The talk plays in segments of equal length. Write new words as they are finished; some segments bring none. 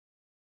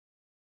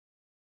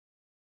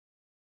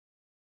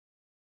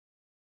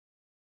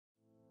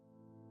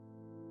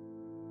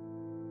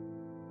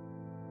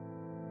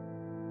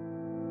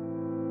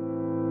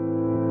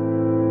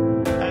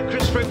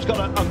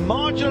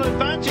marginal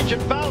advantage,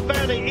 and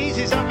Valverde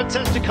eases up and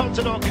says to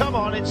Contador, come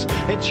on, it's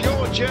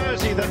your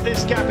jersey that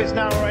this gap is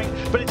narrowing,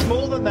 but it's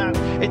more than that.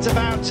 It's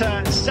about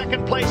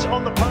second place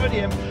on the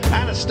podium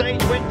and a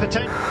stage win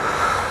potential.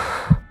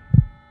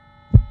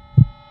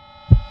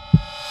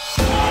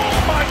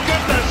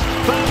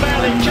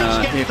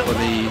 Here for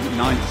the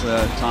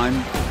 9th time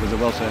with the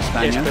Vuelta a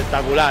España.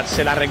 Espectacular,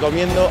 se la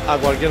recomiendo a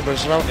cualquier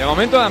persona. De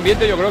momento el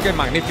ambiente yo creo que es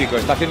magnífico,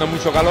 está haciendo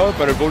mucho calor,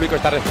 pero el público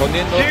está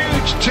respondiendo.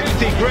 Huge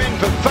toothy grin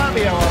for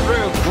Fabio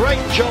Aru,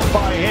 great job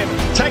by him,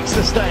 takes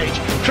the stage.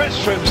 Chris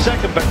Froome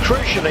second, but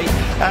crucially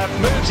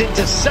moves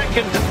into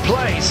second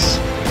place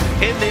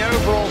in the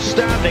overall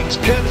standings,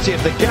 courtesy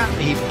of the gap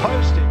he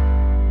posted.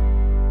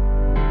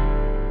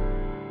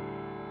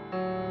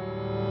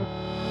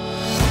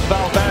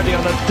 Valverde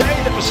on a day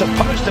that was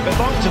supposed to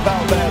belong to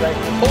Valverde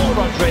or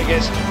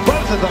Rodriguez.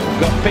 Both of them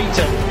got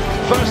beaten,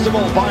 first of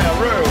all by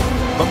Aru,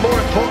 but more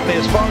importantly,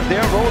 as far as the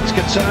overall is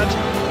concerned,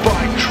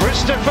 by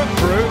Christopher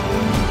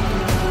Froome.